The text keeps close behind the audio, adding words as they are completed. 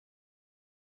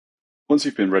Once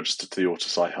you've been registered to the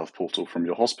Ortus-iHealth portal from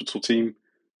your hospital team,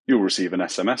 you'll receive an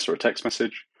SMS or a text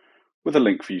message with a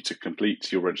link for you to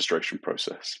complete your registration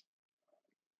process.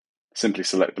 Simply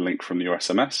select the link from your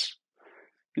SMS,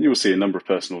 and you will see a number of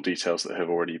personal details that have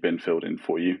already been filled in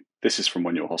for you. This is from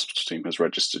when your hospital team has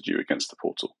registered you against the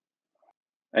portal.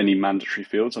 Any mandatory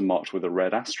fields are marked with a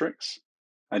red asterisk,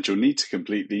 and you'll need to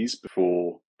complete these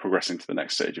before progressing to the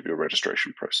next stage of your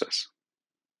registration process.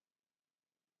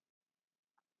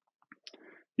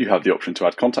 You have the option to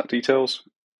add contact details,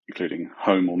 including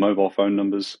home or mobile phone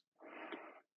numbers,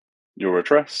 your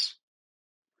address,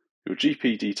 your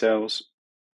GP details,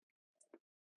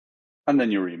 and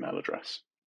then your email address.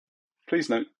 Please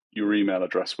note, your email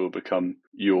address will become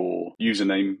your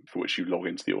username for which you log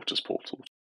into the Ortus portal.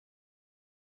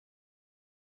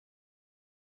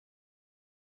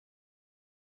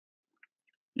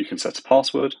 You can set a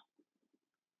password,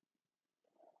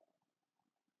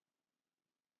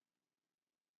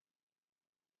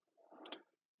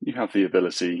 you have the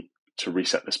ability to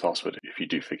reset this password if you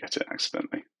do forget it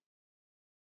accidentally.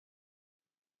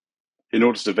 In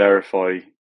order to verify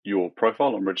your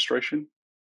profile on registration,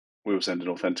 we will send an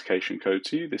authentication code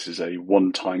to you. This is a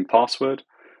one-time password,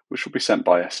 which will be sent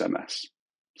by SMS.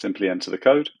 Simply enter the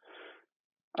code,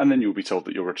 and then you'll be told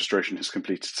that your registration has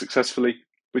completed successfully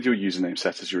with your username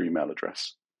set as your email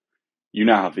address. You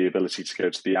now have the ability to go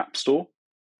to the App Store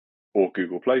or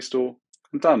Google Play Store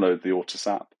and download the Ortus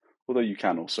app, although you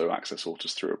can also access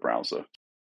Ortus through a browser.